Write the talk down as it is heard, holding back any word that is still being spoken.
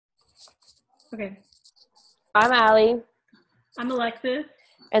Okay. I'm Allie. I'm Alexis.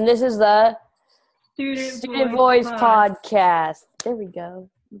 And this is the Student Voice Pod. Podcast. There we go.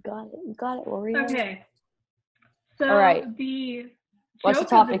 You got it. You got it. What were you? Okay. So all right. The What's joke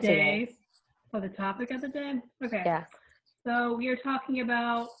the topic of the day. today? Oh, the topic of the day? Okay. Yeah. So we are talking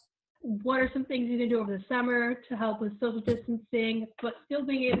about what are some things you can do over the summer to help with social distancing, but still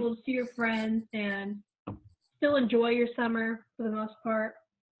being able to see your friends and still enjoy your summer for the most part.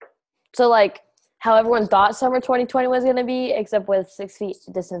 So, like, how everyone thought summer 2020 was going to be, except with 6 feet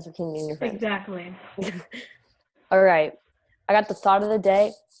distance between you and your friends. Exactly. All right. I got the thought of the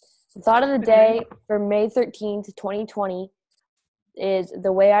day. The thought of the day for May 13th, 2020 is,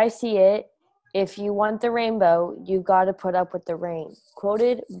 the way I see it, if you want the rainbow, you've got to put up with the rain.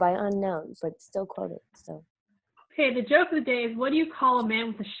 Quoted by unknown, but still quoted. So. Okay, the joke of the day is, what do you call a man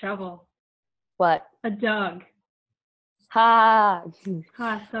with a shovel? What? A Doug. Ha!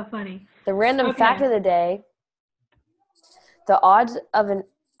 Ah, so funny. The random fact of the day: the odds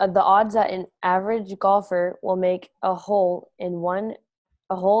that an average golfer will make a hole in one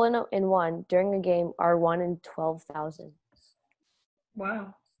during a game are 1 in 12,000.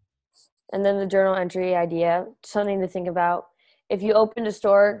 Wow. And then the journal entry idea, something to think about: if you opened a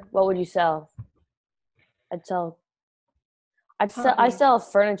store, what would you sell? I sell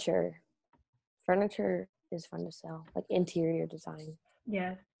furniture. Furniture is fun to sell, like interior design.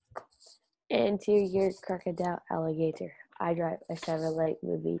 Yes. Interior crocodile alligator. I drive a Chevrolet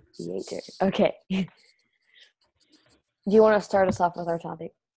movie theater. Okay. Do you want to start us off with our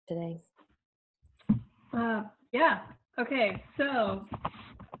topic today? Yeah. Okay. So,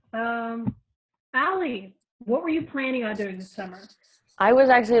 Allie, what were you planning on doing this summer? I was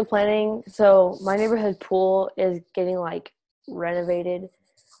actually planning, so my neighborhood pool is getting renovated.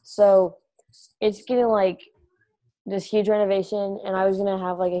 So it's getting this huge renovation, and I was going to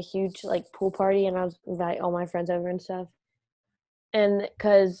have a huge pool party, and I was invite all my friends over and stuff. And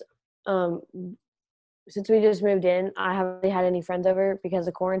because since we just moved in, I haven't really had any friends over because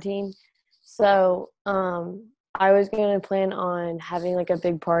of quarantine. So I was going to plan on having a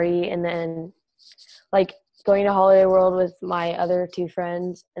big party, and then going to Holiday World with my other two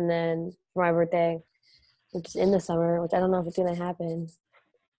friends, and then for my birthday, which is in the summer, which I don't know if it's going to happen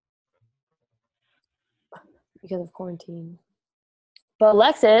because of quarantine. But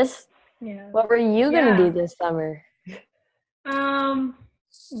Alexis, what were you going to do this summer?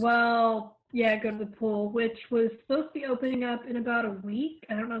 Well, go to the pool, which was supposed to be opening up in about a week.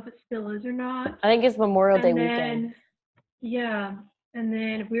 I don't know if it still is or not. I think it's Memorial Day weekend. Yeah, and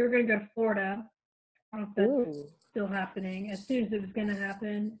then we were going to go to Florida. I don't know if that's still happening. As soon as it was going to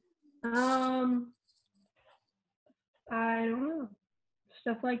happen. I don't know.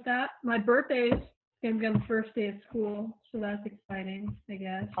 Stuff like that. My birthday's going to be on the first day of school, so that's exciting, I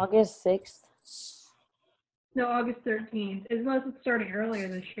guess. August 6th? No, August 13th, unless it's starting earlier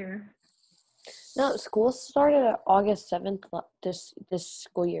this year. No, school started at August 7th this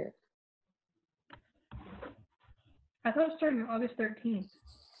school year. I thought it started on August 13th.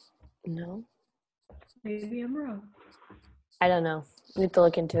 No. Maybe I'm wrong. I don't know. We have to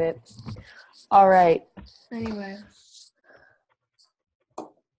look into it. All right. Anyway.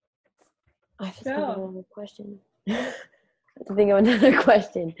 I have to think of another question. I have to think of another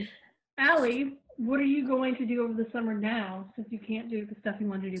question. Allie, what are you going to do over the summer now, since you can't do the stuff you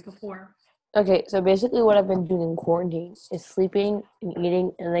wanted to do before? Okay, so basically what I've been doing in quarantine is sleeping and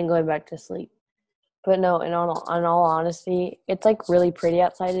eating and then going back to sleep. But no, in all honesty, it's really pretty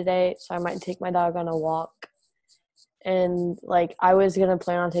outside today, so I might take my dog on a walk. And I was gonna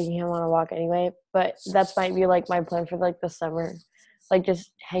plan on taking him on a walk anyway, but that's might be my plan for the summer,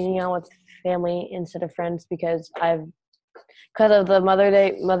 just hanging out with family instead of friends, because of the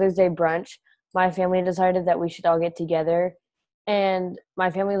Mother's Day brunch, my family decided that we should all get together. And my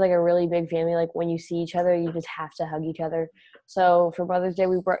family is a really big family. When you see each other, you just have to hug each other. So for Mother's Day,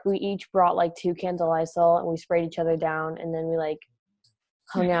 we each brought 2 cans of Lysol, and we sprayed each other down, and then we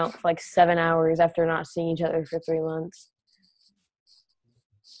hung out for 7 hours after not seeing each other for 3 months.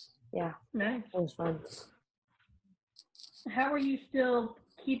 Yeah. Nice. It was fun. How are you still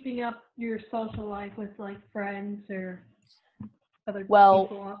keeping up your social life with friends or other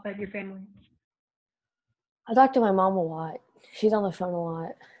people outside your family? I talk to my mom a lot. She's on the phone a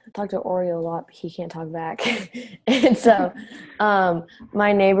lot. I talk to Oreo a lot, but he can't talk back. And so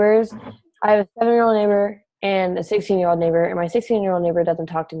my neighbors, I have a 7-year-old neighbor and a 16-year-old neighbor, and my 16-year-old neighbor doesn't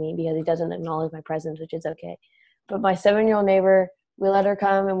talk to me because he doesn't acknowledge my presence, which is okay. But my 7-year-old neighbor, we let her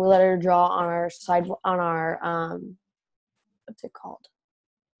come and we let her draw on our what's it called?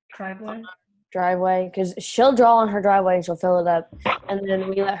 Driveway? driveway because she'll draw on her driveway and she'll fill it up, and then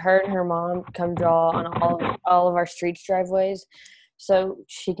we let her and her mom come draw on all of our streets driveways, so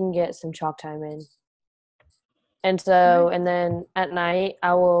she can get some chalk time in. And so, and then at night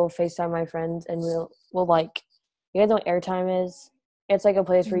I will FaceTime my friends and we'll like, you guys know what airtime is? It's like a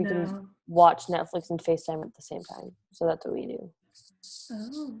place where you can watch Netflix and FaceTime at the same time. So that's what we do.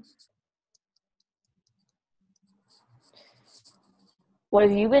 Oh. What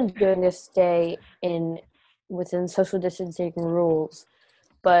have you been doing to stay within social distancing rules,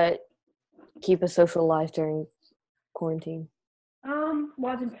 but keep a social life during quarantine?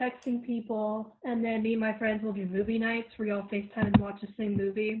 Well, I've been texting people, and then me and my friends will do movie nights where we all FaceTime and watch the same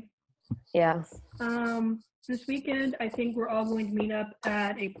movie. Yeah. This weekend, I think we're all going to meet up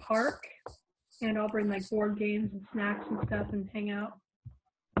at a park, and I'll bring like board games and snacks and stuff and hang out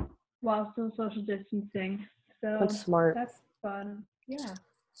while still social distancing. So That's smart. That's fun. Yeah.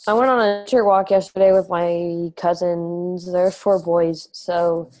 I went on a nature walk yesterday with my cousins. There's 4 boys.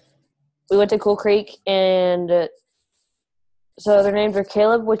 So we went to Cool Creek, and so their names are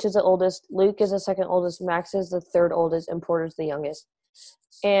Caleb, which is the oldest, Luke is the second oldest, Max is the third oldest, and Porter's the youngest.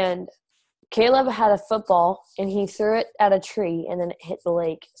 And Caleb had a football, and he threw it at a tree, and then it hit the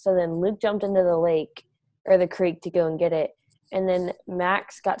lake. So then Luke jumped into the lake, or the creek, to go and get it. And then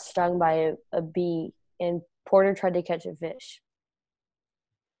Max got stung by a bee, and Porter tried to catch a fish.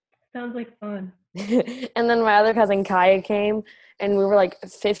 Sounds like fun. And then my other cousin Kaya came, and we were like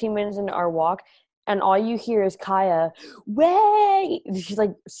 15 minutes into our walk, and all you hear is Kaya, "Wait!" She's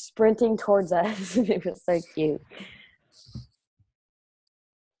like sprinting towards us. It was so cute.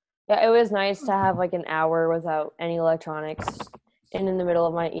 Yeah, it was nice to have like an hour without any electronics and in the middle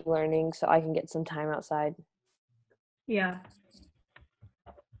of my e-learning so I can get some time outside. Yeah.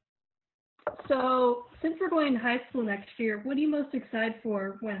 So, since we're going to high school next year, what are you most excited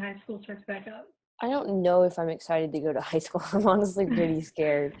for when high school starts back up? I don't know if I'm excited to go to high school. I'm honestly pretty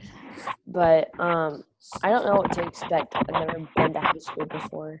scared. But I don't know what to expect. I've never been to high school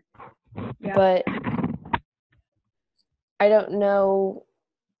before. Yeah. But I don't know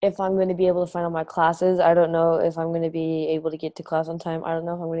if I'm going to be able to find all my classes. I don't know if I'm going to be able to get to class on time. I don't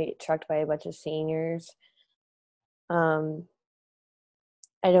know if I'm going to get trucked by a bunch of seniors. I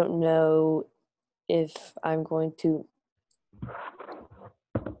don't know if I'm going to,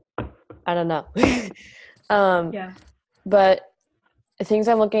 I don't know. Yeah. But things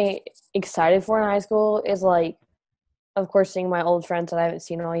I'm looking excited for in high school is like, of course, seeing my old friends that I haven't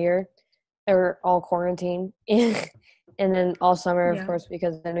seen all year or all quarantine. And then all summer, of course,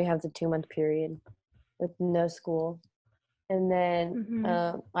 because then we have the 2-month period with no school. And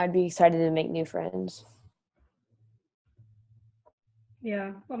then I'd be excited to make new friends.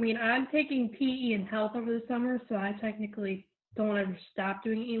 Yeah. I mean, I'm taking PE and health over the summer, so I technically don't ever stop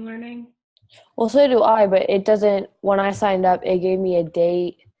doing e-learning. Well, so do I, but it doesn't, when I signed up, it gave me a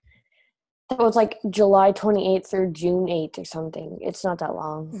date that was like July 28th through June 8th or something. It's not that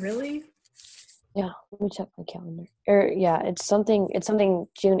long. Really? Yeah, let me check my calendar. Yeah, it's something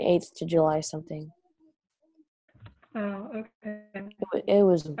June 8th to July something. Oh, okay. It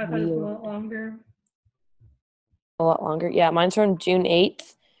was I thought it was a lot longer. A lot longer. Yeah, mine's from June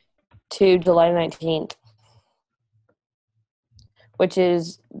 8th to July 19th, which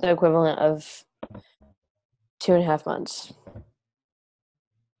is the equivalent of 2.5 months.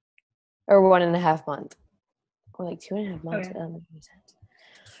 Or 1.5 months. Or like 2.5 months. Okay. That doesn't make any sense.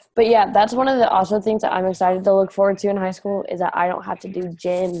 But yeah, that's one of the awesome things that I'm excited to look forward to in high school is that I don't have to do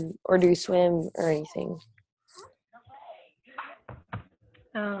gym or do swim or anything.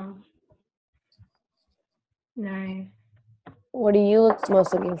 Oh. Nice. What are you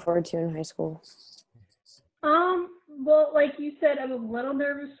most looking forward to in high school? Well, like you said, I'm a little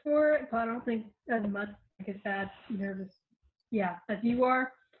nervous for it, but I don't think as much as nervous, as you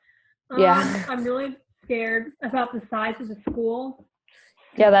are. Yeah. I'm really scared about the size of the school.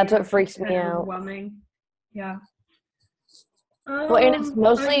 Yeah, that's what freaks me out. Overwhelming. Yeah. Well, and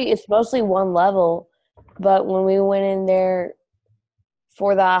it's mostly one level, but when we went in there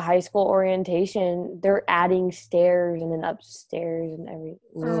for the high school orientation, they're adding stairs and then upstairs and everything.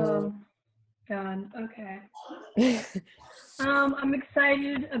 Oh, God. Okay. I'm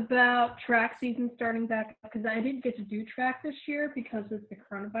excited about track season starting back up because I didn't get to do track this year because of the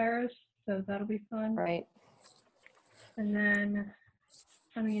coronavirus, so that'll be fun. Right. And then,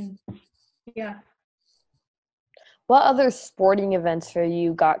 I mean, yeah. What other sporting events for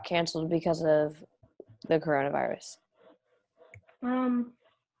you got canceled because of the coronavirus?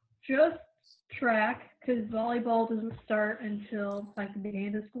 Just track because volleyball doesn't start until like the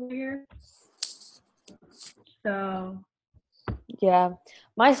beginning of the school year. So. Yeah,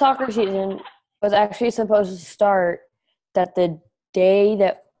 my soccer season was actually supposed to start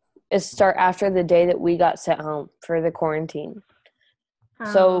start after the day that we got sent home for the quarantine.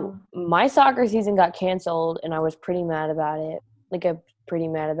 So my soccer season got canceled, and I was pretty mad about it. I'm pretty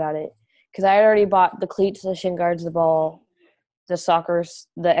mad about it because I had already bought the cleats, the shin guards, the ball, the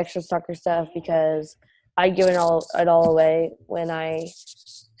extra soccer stuff because I'd given it all away when I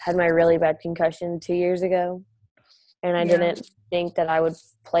had my really bad concussion 2 years ago, and I didn't think that I would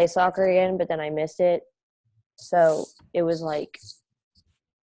play soccer again, but then I missed it. So it was like,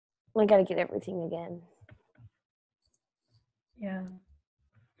 I got to get everything again. Yeah.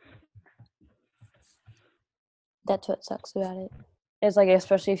 That's what sucks about it. It's like,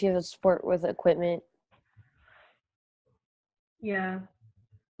 especially if you have a sport with equipment. Yeah.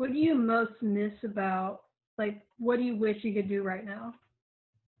 What do you most miss about, like, what do you wish you could do right now?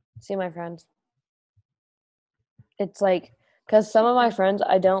 See my friends. It's like, because some of my friends,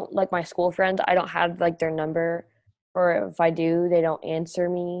 I don't, like my school friends, I don't have like their number, or if I do, they don't answer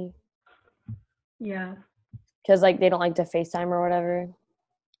me. Yeah. Because like they don't like to FaceTime or whatever.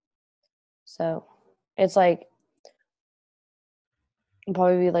 So it's like, I'll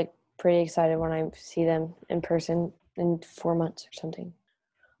probably be like pretty excited when I see them in person in 4 months or something.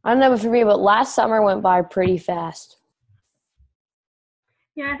 I don't know for me, but last summer went by pretty fast.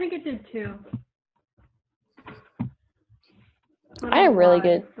 Yeah, I think it did too. I had really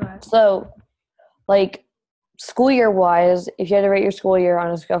good. So, like, school year wise, if you had to rate your school year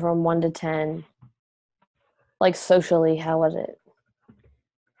on a scale from 1 to 10, like socially, how was it?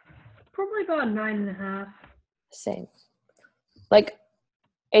 Probably about 9.5. Same. Like,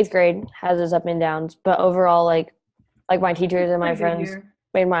 8th grade has its up and downs, but overall, like my teachers and my friends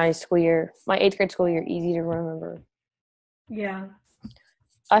made my 8th grade school year easy to remember. Yeah.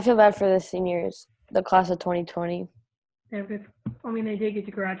 I feel bad for the seniors, the class of 2020. I mean, they did get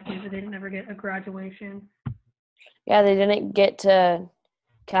to graduate, but they didn't ever get a graduation. Yeah, they didn't get to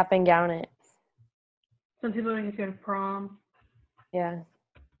cap and gown it. Some people didn't get to go to prom. Yeah.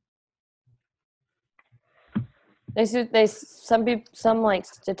 Some like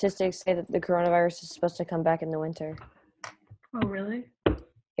statistics say that the coronavirus is supposed to come back in the winter. Oh, really?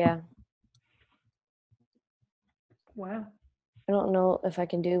 Yeah. Wow. I don't know if I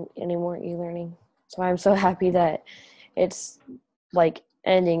can do any more e-learning. So I'm so happy that it's like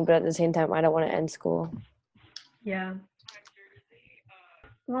ending, but at the same time, I don't want to end school. Yeah.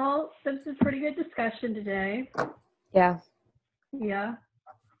 Well, this is a pretty good discussion today. Yeah. Yeah.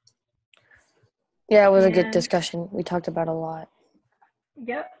 Yeah, it was a good discussion. We talked about a lot.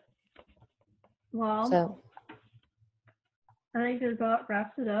 Yep. Well, so I think that about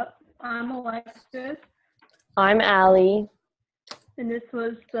wraps it up. I'm Alexis. I'm Allie. And this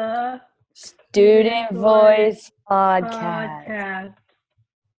was the Student Voice Podcast.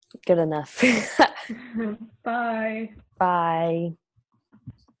 Good enough. Bye. Bye.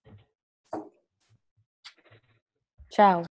 Ciao.